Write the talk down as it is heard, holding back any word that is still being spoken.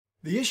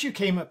The issue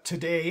came up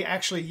today,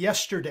 actually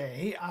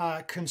yesterday,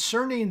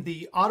 concerning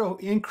the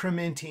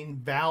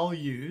auto-incrementing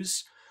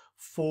values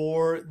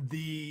for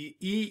the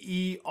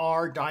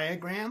EER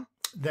diagram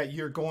that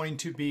you're going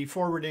to be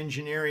forward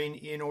engineering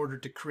in order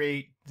to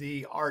create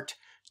the ART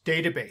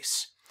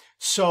database.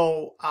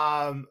 So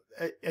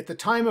at the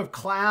time of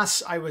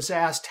class, I was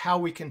asked how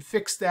we can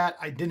fix that.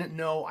 I didn't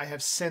know. I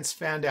have since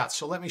found out.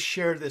 So let me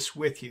share this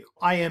with you.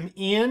 I am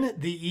in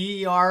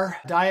the EER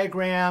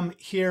diagram.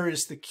 Here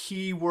is the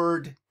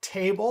keyword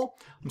table.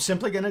 I'm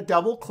simply going to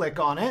double click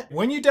on it.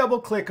 When you double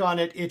click on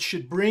it, it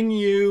should bring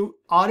you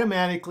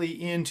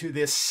automatically into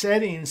this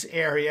settings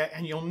area,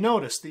 and you'll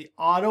notice the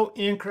auto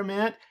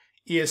increment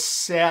is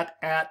set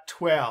at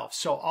 12.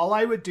 So all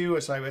I would do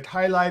is I would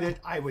highlight it,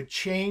 I would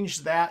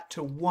change that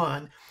to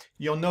 1.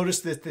 You'll notice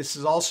that this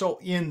is also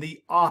in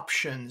the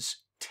options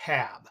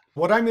tab.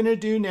 What I'm going to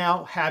do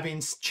now,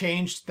 having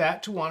changed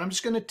that to 1, I'm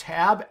just going to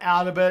tab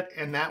out of it,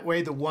 and that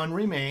way the 1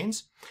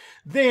 remains.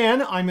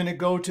 Then I'm going to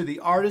go to the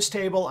artist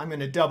table. I'm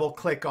going to double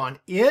click on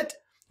it.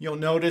 You'll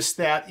notice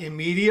that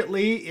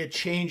immediately it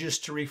changes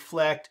to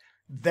reflect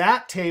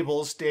that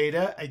table's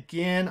data.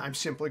 Again, I'm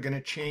simply going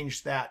to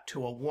change that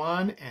to a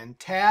 1 and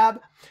tab.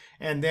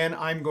 And then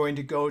I'm going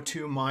to go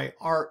to my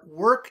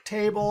artwork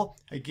table.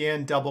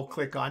 Again, double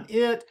click on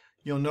it.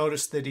 You'll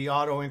notice that the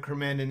auto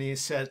incrementing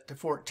is set to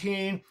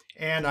 14,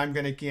 and I'm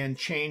going to again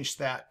change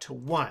that to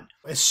 1.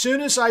 As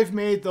soon as I've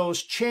made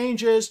those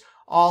changes,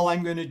 all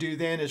I'm going to do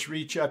then is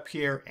reach up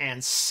here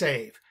and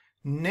save.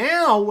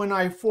 Now, when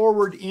I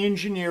forward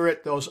engineer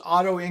it, those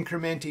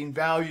auto-incrementing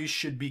values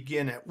should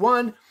begin at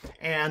 1,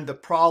 and the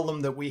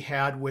problem that we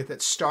had with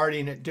it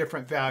starting at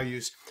different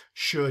values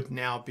should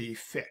now be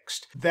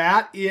fixed.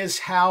 That is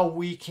how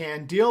we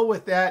can deal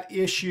with that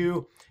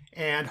issue,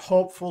 and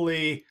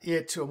hopefully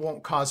it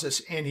won't cause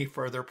us any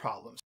further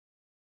problems.